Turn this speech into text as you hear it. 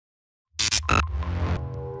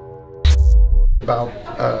About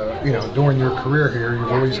during your career here,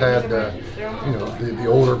 you've always had the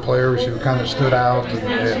older players who kind of stood out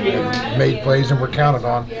and made plays and were counted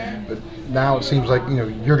on. But now it seems like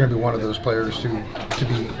you're going to be one of those players to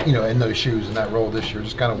be in those shoes in that role this year.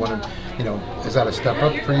 Just kind of wondering, is that a step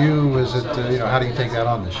up for you? Is it how do you take that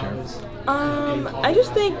on this year? I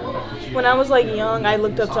just think when I was young, I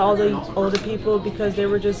looked up to all the older people because they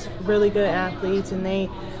were just really good athletes and they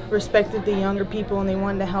respected the younger people and they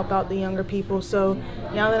wanted to help out the younger people. So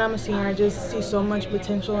now that I'm a senior, I just see so much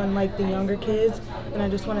potential in the younger kids, and I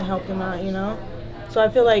just want to help them out, So I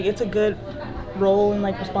feel like it's a good role and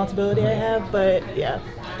responsibility I have, but yeah,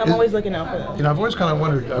 I'm always looking out for them. I've always kind of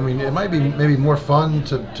wondered. I mean, it might be maybe more fun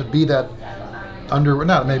to be that not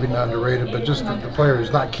underrated, but just the player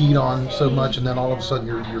who's not keyed on so much, and then all of a sudden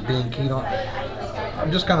you're being keyed on.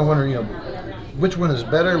 I'm just kind of wondering, which one is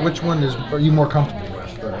better? Which one are you more comfortable with?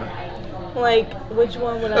 Which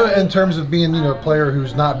one would I? In terms of being, a player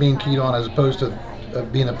who's not being keyed on, as opposed to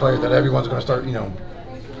being a player that everyone's going to start, defending.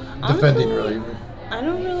 Honestly, really. I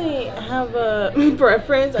don't really have a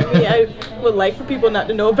preference. I mean, I would like for people not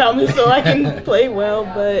to know about me so I can play well,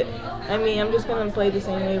 but I mean, I'm just going to play the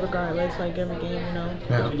same way regardless, every game,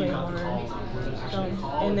 just play hard.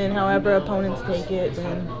 And then however opponents take it,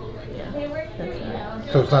 then, yeah, that's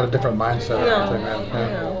it. So it's not a different mindset?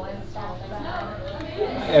 No.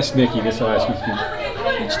 Ask Nikki, this will ask you,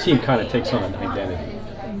 each team kind of takes on an identity.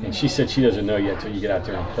 And she said she doesn't know yet until you get out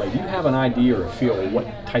there and play. Do you have an idea or a feel of what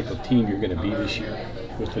type of team you're going to be this year?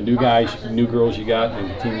 With the new guys, new girls you got, and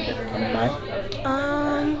the team coming back?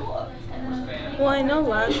 Well, I know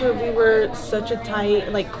last year we were such a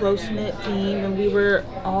tight, close-knit team, and we were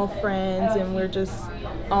all friends, and we're just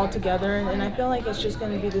all together, and I feel like it's just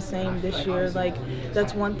going to be the same this year.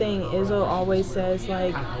 That's one thing Izzo always says,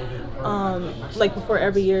 before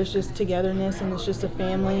every year, it's just togetherness, and it's just a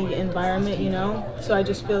family environment, So I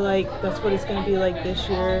just feel like that's what it's going to be like this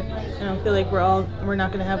year, and I feel like we're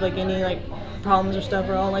not going to have any problems or stuff.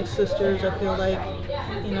 We're all sisters, I feel like,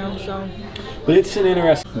 so. But it's an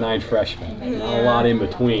interesting 9 freshmen, a lot in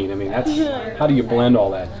between. I mean, how do you blend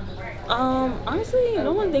all that? Honestly,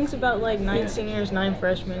 no one thinks about 9 seniors, 9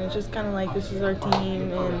 freshmen. It's just kind of this is our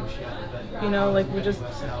team, and we're just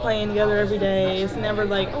playing together every day. It's never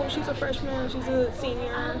oh, she's a freshman, she's a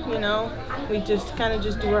senior. We just kind of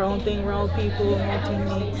just do our own thing. We're all people, we're all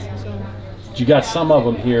teammates. So. You got some of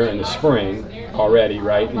them here in the spring already,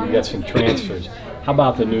 right? And you got some transfers. How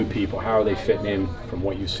about the new people? How are they fitting in from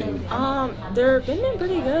what you've seen? They're fitting in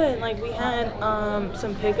pretty good. We had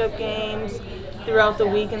some pickup games throughout the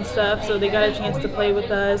week and stuff, so they got a chance to play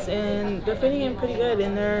with us, and they're fitting in pretty good,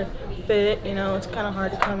 and they're fit. It's kind of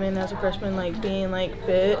hard to come in as a freshman being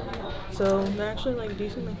fit, so they're actually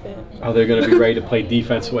decently fit. Are they going to be ready to play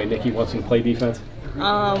defense the way Nikki wants them to play defense?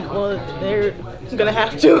 Well, they're gonna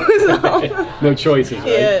have to. So. No choices, right?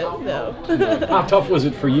 Yeah, no. How tough was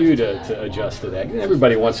it for you to adjust to that?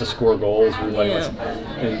 Everybody wants to score goals. Everybody wants.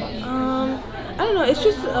 I don't know. It's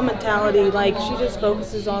just a mentality. She just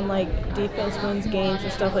focuses on defense wins games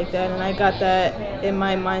and stuff like that, and I got that in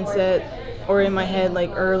my mindset or in my head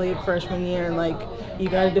early freshman year. You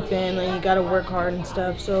gotta defend, you gotta work hard and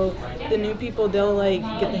stuff. So the new people, they'll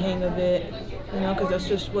get the hang of it. Because that's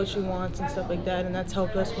just what she wants and stuff like that, and that's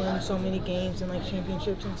helped us win so many games and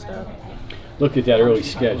championships and stuff. Look at that early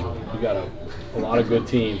schedule. You got a lot of good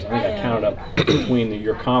teams. I think I counted up between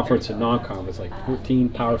your conference and non-conference, 14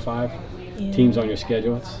 Power 5 teams on your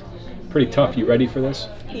schedule. It's pretty tough. You ready for this?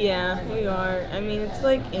 Yeah, we are. I mean, it's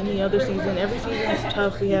like any other season. Every season is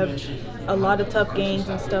tough. We have a lot of tough games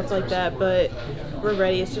and stuff like that, but we're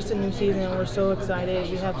ready. It's just a new season, and we're so excited.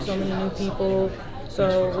 We have so many new people.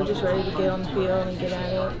 So we're just ready to get on the field and get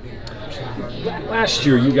at it. Last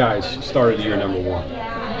year, you guys started the year number 1,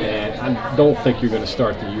 and I don't think you're going to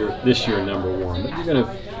start this year number 1. But you're going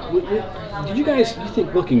to. Did you guys? You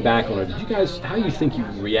think looking back on it, how do you think you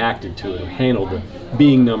reacted to it or handled it,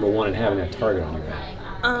 being number 1 and having that target on your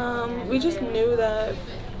back? We just knew that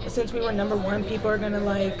since we were number 1, people are going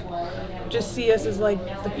to just see us as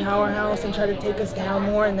the powerhouse and try to take us down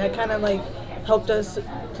more, and that kind of helped us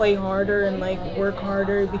play harder and work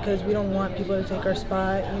harder because we don't want people to take our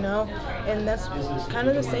spot, and that's kind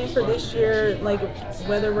of the same for this year.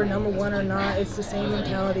 Whether we're number 1 or not, it's the same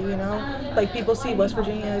mentality, people see West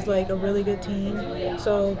Virginia as a really good team,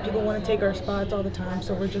 so people want to take our spots all the time,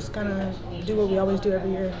 so we're just gonna do what we always do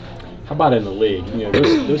every year. How about in the league?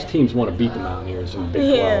 Those teams want to beat the Mountaineers in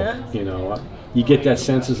Big 12. You get that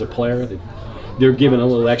sense as a player that they're giving a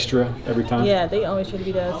little extra every time. Yeah, they always try to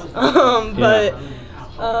beat us. But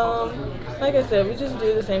Like I said, we just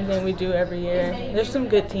do the same thing we do every year. There's some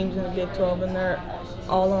good teams in the Big 12, and they're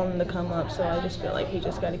all on the come up. So I just feel like we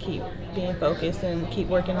just got to keep being focused and keep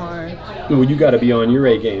working hard. Well, you got to be on your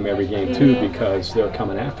A game every game too, because they're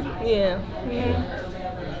coming after you. Yeah.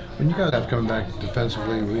 When you guys have coming back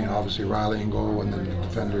defensively, obviously Riley and goal, and then the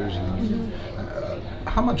defenders. And,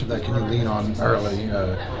 how much of that can you lean on early,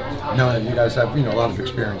 knowing that you guys have a lot of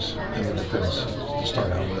experience in the defense to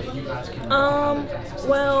start out with?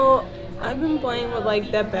 Well, I've been playing with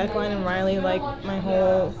like that backline and Riley like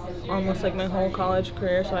almost my whole college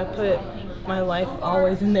career. So I put my life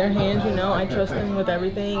always in their hands. I trust them with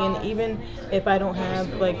everything, and even if I don't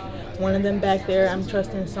have like one of them back there, I'm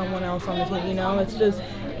trusting someone else on the team. It's just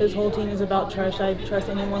this whole team is about trust. I trust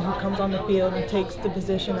anyone who comes on the field and takes the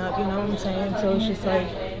position up. You know what I'm saying? So it's just like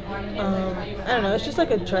I don't know. It's just like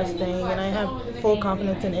a trust thing, and I have full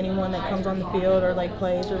confidence in anyone that comes on the field or like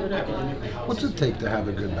plays or whatever. What's it take to have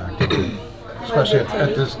a good back, especially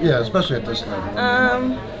at this? Yeah, especially at this level.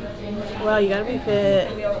 Well, you gotta be fit.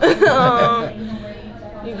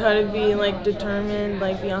 You gotta be like determined.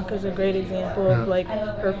 Like Bianca's a great example of like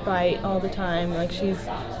her fight all the time. Like she's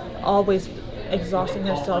always exhausting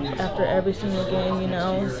herself after every single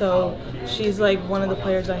game, So she's like one of the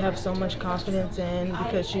players I have so much confidence in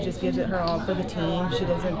because she just gives it her all for the team. She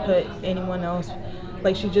doesn't put anyone else.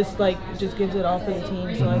 Like she just gives it all for the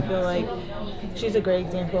team. So I feel like she's a great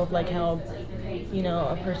example of like how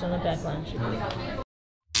a person on the back line should be.